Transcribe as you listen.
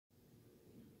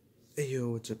Hey yo,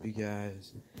 what's up you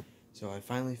guys? So I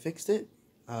finally fixed it.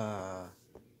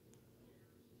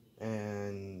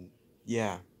 And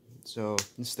yeah. So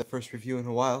this is the first review in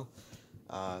a while.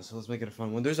 So let's make it a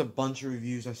fun one. There's a bunch of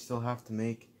reviews I still have to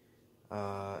make.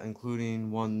 Including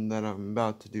one that I'm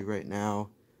about to do right now.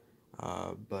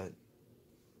 But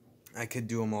I could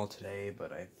do them all today,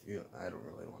 but I feel I don't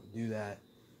really want to do that.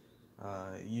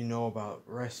 You know about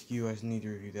Rescue, I need to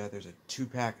review that. There's a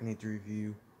 2-pack I need to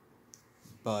review.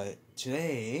 But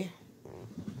today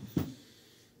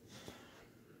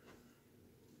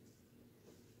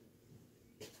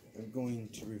I'm going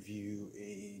to review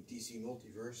a DC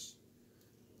multiverse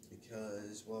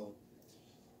because, well,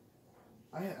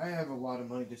 I have a lot of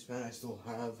money to spend. I still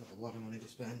have a lot of money to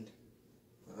spend.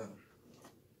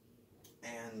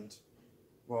 And,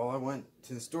 well, I went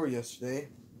to the store yesterday,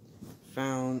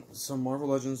 found some Marvel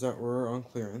Legends that were on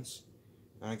clearance,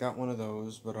 and I got one of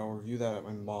those, but I'll review that at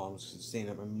my mom's, because it's staying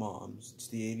at my mom's. It's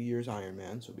the 80 Years Iron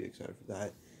Man, so be excited for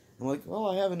that. I'm like, well,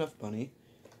 I have enough money.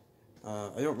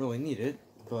 I don't really need it,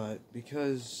 but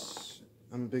because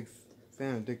I'm a big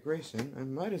fan of Dick Grayson, I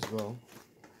might as well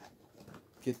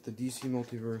get the DC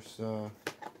Multiverse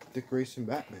Dick Grayson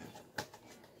Batman.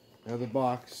 Now the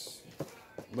box,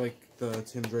 like the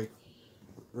Tim Drake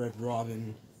Red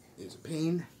Robin, is a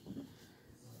pain,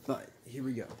 but here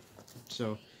we go.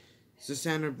 So it's a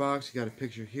standard box. You got a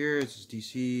picture here. It's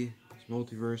DC, it's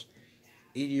Multiverse.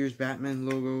 80 Years Batman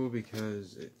logo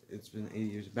because it's been 80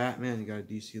 years of Batman. You got a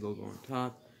DC logo on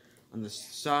top. On the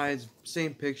sides,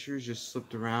 same pictures, just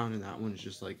flipped around, and that one's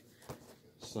just like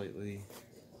slightly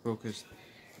focused.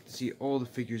 You see all the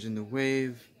figures in the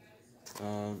wave.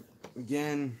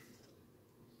 Again,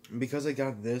 because I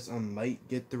got this, I might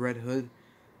get the Red Hood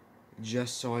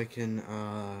just so I can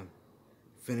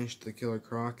finish the Killer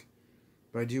Croc.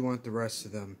 But I do want the rest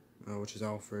of them, which is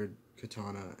Alfred,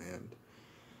 Katana, and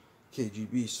KG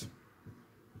Beast.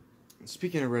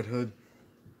 Speaking of Red Hood,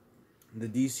 the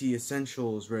DC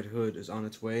Essentials Red Hood is on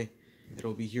its way.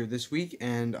 It'll be here this week,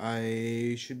 and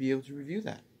I should be able to review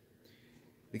that.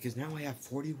 Because now I have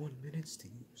 41 minutes to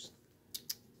use.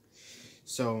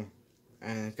 So,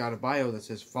 and it's got a bio that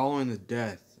says, following the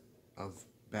death of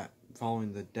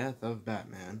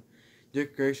Batman,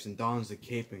 Dick Grayson dons the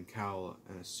cape and cowl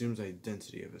and assumes the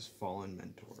identity of his fallen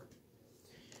mentor.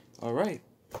 Alright,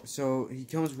 so he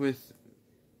comes with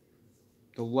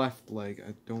the left leg.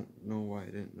 I don't know why I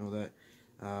didn't know that.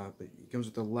 But he comes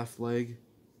with the left leg.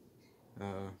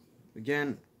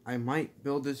 Again, I might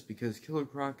build this because Killer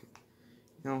Croc,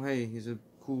 you know, hey, he's a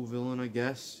cool villain, I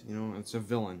guess. You know, it's a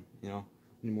villain, you know.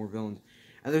 We need more villains.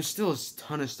 And there's still a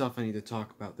ton of stuff I need to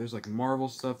talk about. There's like Marvel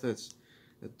stuff that's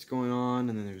going on,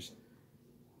 and then there's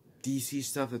DC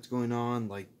stuff that's going on.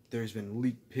 Like there's been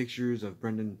leaked pictures of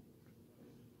Brenton.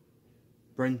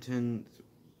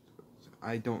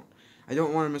 I don't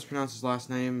want to mispronounce his last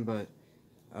name, but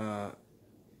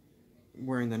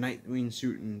wearing the Nightwing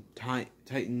suit and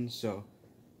Titans. So,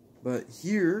 but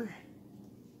here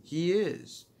he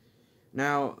is.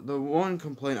 Now, the one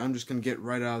complaint I'm just gonna get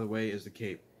right out of the way is the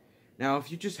cape. Now,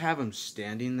 if you just have him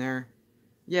standing there,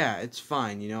 yeah, it's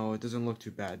fine. You know, it doesn't look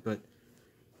too bad. But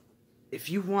if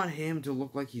you want him to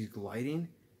look like he's gliding,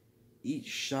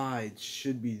 each side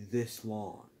should be this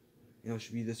long. You know, it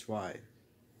should be this wide.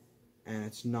 And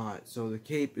it's not. So the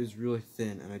cape is really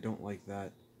thin, and I don't like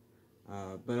that.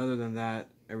 But other than that,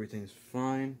 everything's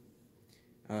fine.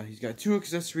 He's got 2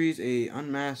 accessories, a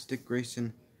unmasked Dick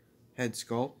Grayson head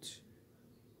sculpt,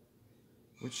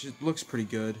 which looks pretty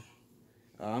good.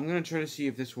 I'm going to try to see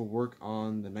if this will work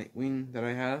on the Nightwing that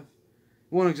I have. It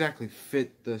won't exactly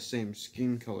fit the same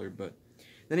skin color, but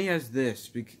then he has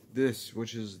this,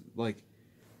 which is like,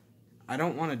 I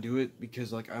don't want to do it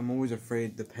because like I'm always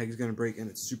afraid the peg's going to break and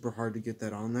it's super hard to get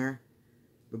that on there.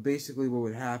 But basically what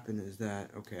would happen is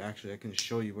that, okay, actually I can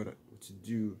show you what to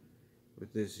do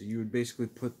with this. You would basically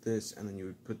put this and then you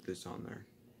would put this on there.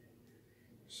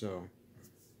 So,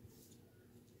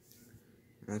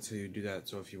 that's how you do that,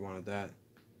 so if you wanted that.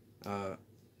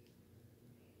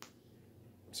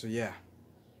 So yeah.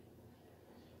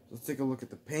 Let's take a look at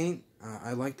the paint.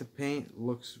 I like the paint. It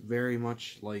looks very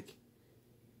much like,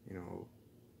 you know,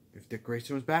 if Dick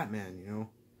Grayson was Batman, you know.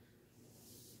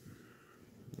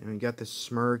 You got this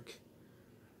smirk.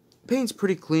 Paint's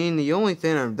pretty clean. The only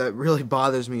thing that really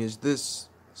bothers me is this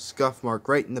scuff mark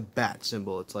right in the bat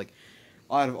symbol. It's like,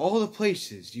 out of all the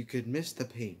places you could miss the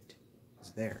paint,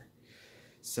 it's there.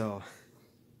 So,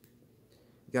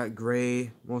 you got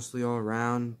gray mostly all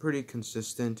around, pretty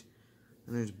consistent.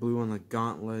 And there's blue on the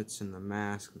gauntlets and the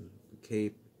mask and the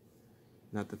cape.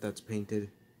 Not that that's painted.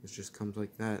 It just comes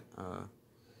like that.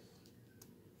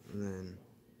 And then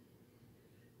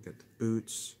got the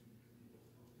boots.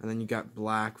 And then you got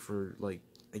black for, like,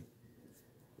 I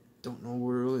don't know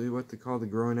really what to call the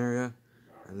groin area.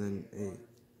 And then a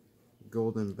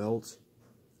golden belt.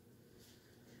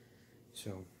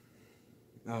 So,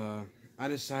 I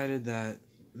decided that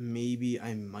maybe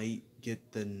I might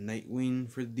get the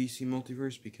Nightwing for the DC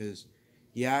Multiverse, because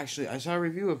I saw a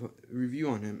review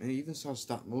on him, and I even saw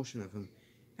stop motion of him.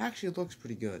 It actually looks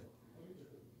pretty good.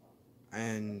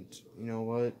 And you know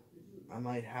what? I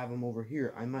might have him over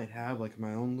here. I might have like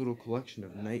my own little collection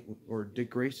of Dick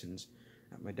Graysons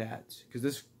at my dad's, because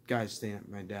this guy's staying at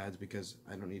my dad's because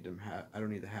I don't need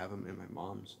to have him in my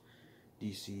mom's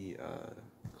DC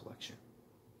collection.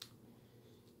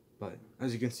 But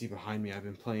as you can see behind me, I've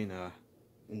been playing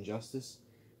Injustice.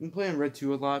 I've been playing Red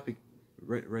 2 a lot.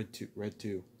 Red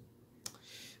 2.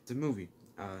 It's a movie.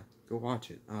 Go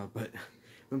watch it. But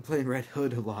I've been playing Red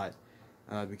Hood a lot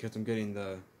because I'm getting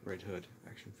the Red Hood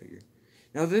action figure.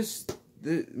 Now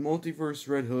the multiverse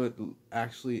Red Hood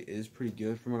actually is pretty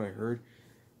good from what I heard.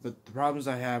 But the problems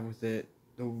I have with it,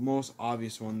 the most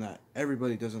obvious one that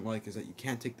everybody doesn't like, is that you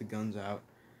can't take the guns out,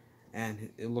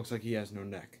 and it looks like he has no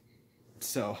neck.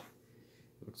 So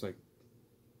it looks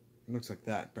like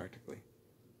that practically.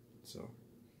 So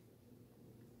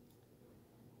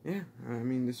yeah, I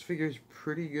mean, this figure is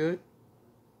pretty good.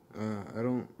 I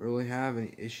don't really have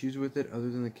any issues with it other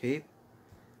than the cape.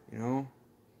 You know,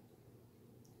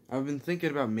 I've been thinking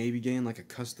about maybe getting like a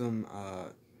custom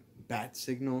bat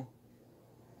signal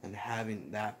and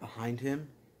having that behind him,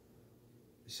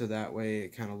 so that way it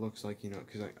kind of looks like, you know,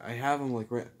 because I have him like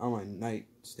right on my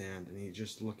nightstand and he's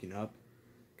just looking up,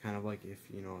 kind of like if,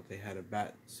 you know, if they had a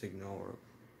bat signal, or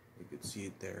you could see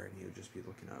it there and he would just be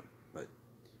looking up. But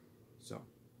so,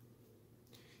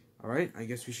 alright, I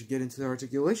guess we should get into the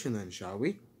articulation then, shall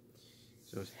we?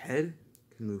 So his head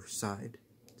can move side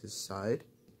to side,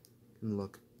 can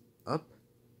look up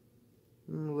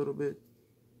a little bit,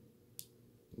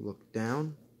 look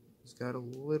down. He's got a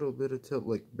little bit of tilt,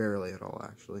 like barely at all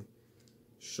actually.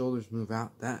 Shoulders move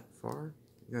out that far.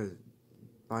 You got his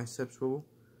bicep swivel.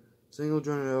 Single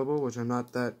jointed elbow, which I'm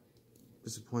not that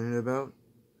disappointed about,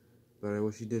 but I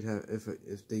wish he did have,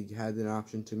 if they had an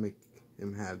option to make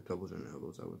him have double jointed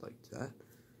elbows, I would like that.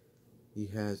 He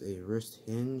has a wrist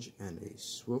hinge and a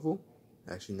swivel.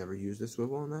 I actually never used a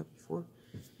swivel on that before.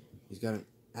 He's got an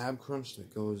ab crunch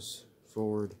that goes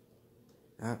forward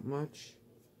that much.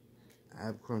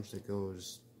 Ab crunch that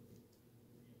goes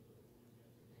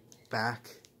back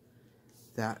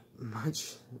that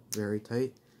much, very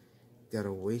tight. Got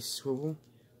a waist swivel.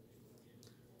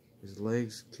 His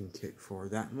legs can kick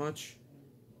forward that much,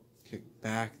 kick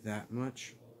back that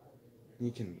much. And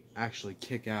you can actually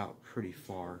kick out pretty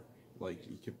far. Like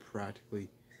you could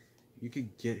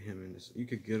get him in this. You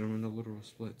could get him in the literal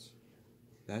splits.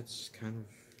 That's kind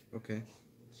of okay.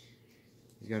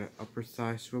 He's got an upper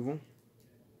thigh swivel.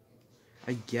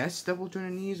 I guess double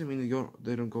jointed knees. I mean,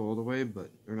 they don't go all the way,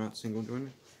 but they're not single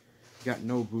jointed. He got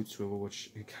no boot swivel, which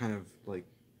it kind of like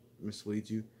misleads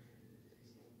you.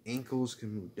 Ankles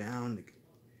can move down, they can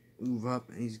move up,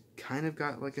 and he's kind of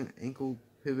got like an ankle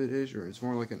pivot-ish, or it's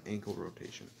more like an ankle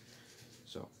rotation.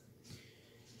 So,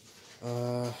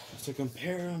 to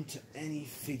compare them to any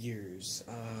figures,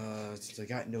 since I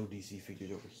got no DC figures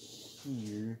over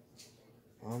here,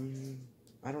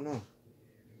 I don't know.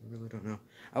 I really don't know.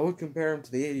 I would compare him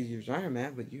to the 80s years Iron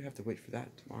Man, but you have to wait for that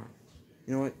tomorrow.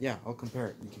 You know what? Yeah, I'll compare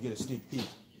it. You can get a sneak peek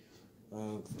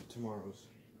for tomorrow's,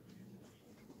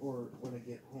 or when I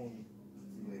get home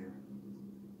later.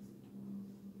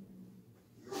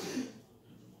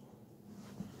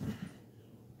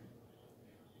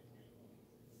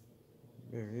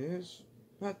 There he is.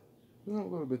 Not a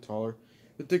little bit taller,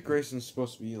 but Dick Grayson's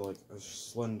supposed to be like a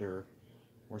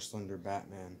more slender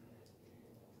Batman.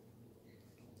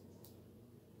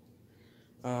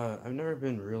 I've never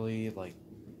been really, like,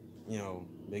 you know,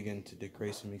 big into Dick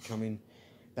Grayson becoming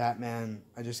Batman.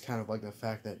 I just kind of like the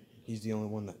fact that he's the only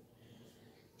one that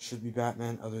should be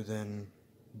Batman other than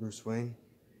Bruce Wayne.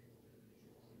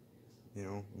 You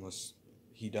know, unless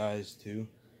he dies too.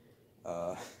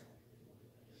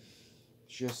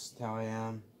 Just how I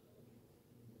am.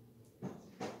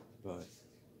 But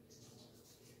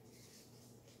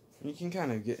you can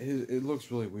kind of get it looks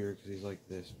really weird because he's like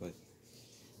this, but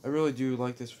I really do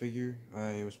like this figure.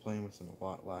 I was playing with him a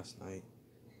lot last night.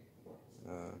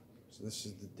 So this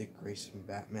is the Dick Grayson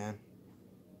Batman.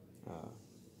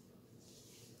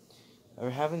 I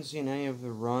haven't seen any of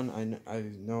the run. I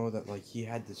know that like he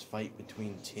had this fight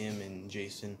between Tim and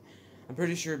Jason. I'm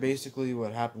pretty sure basically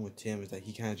what happened with Tim is that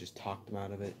he kind of just talked him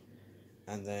out of it,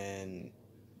 and then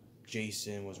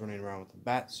Jason was running around with a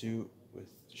bat suit with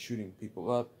shooting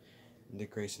people up, And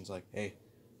Dick Grayson's like, hey,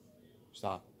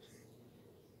 stop.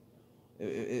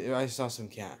 I saw some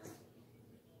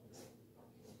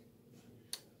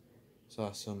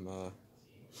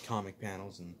comic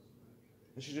panels, and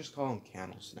I should just call them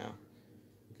candles now,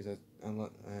 because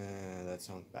that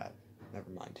sounds bad. Never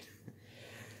mind.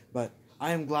 But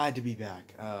I am glad to be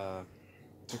back.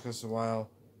 Took us a while,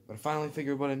 but I finally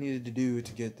figured what I needed to do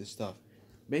to get this stuff.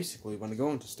 Basically, when I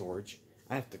go into storage,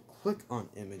 I have to click on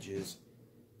images,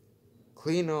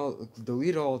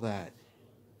 delete all that,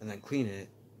 and then clean it,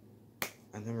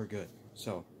 and then we're good.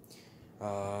 So,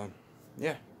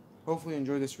 yeah. Hopefully you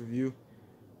enjoy this review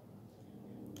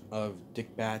of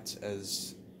Dick Bats,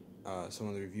 as some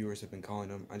of the reviewers have been calling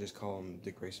him. I just call him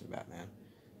Dick Grayson Batman,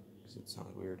 because it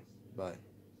sounds weird. But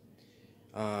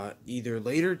either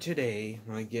later today,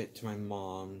 when I get to my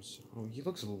mom's... Oh, he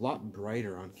looks a lot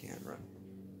brighter on camera.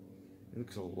 He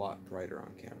looks a lot brighter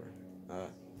on camera.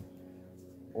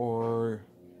 Or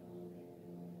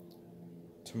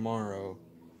tomorrow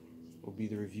will be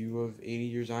the review of 80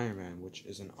 Years Iron Man, which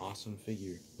is an awesome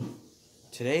figure.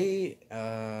 Today,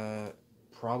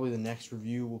 probably the next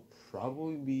review will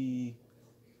probably be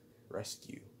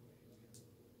Rescue.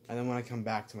 And then when I come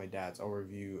back to my dad's, I'll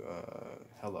review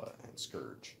Hella and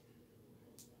Scourge.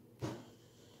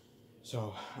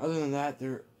 So, other than that,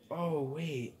 oh,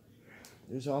 wait.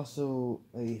 There's also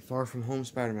a Far From Home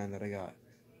Spider-Man that I got.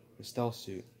 The stealth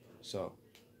suit. So,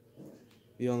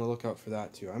 be on the lookout for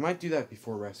that, too. I might do that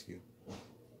before Rescue.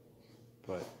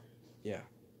 But, yeah.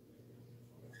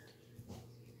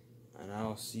 And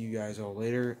I'll see you guys all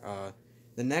later.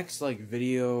 The next,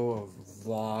 video of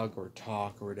vlog or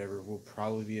talk or whatever will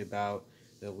probably be about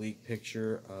the leaked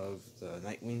picture of the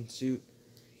Nightwing suit.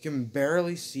 You can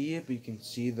barely see it, but you can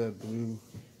see the blue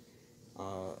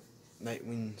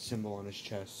Nightwing symbol on his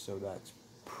chest, so that's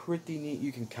pretty neat.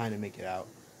 You can kind of make it out.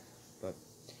 But,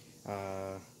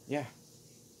 yeah.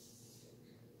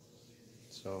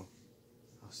 So,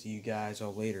 I'll see you guys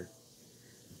all later.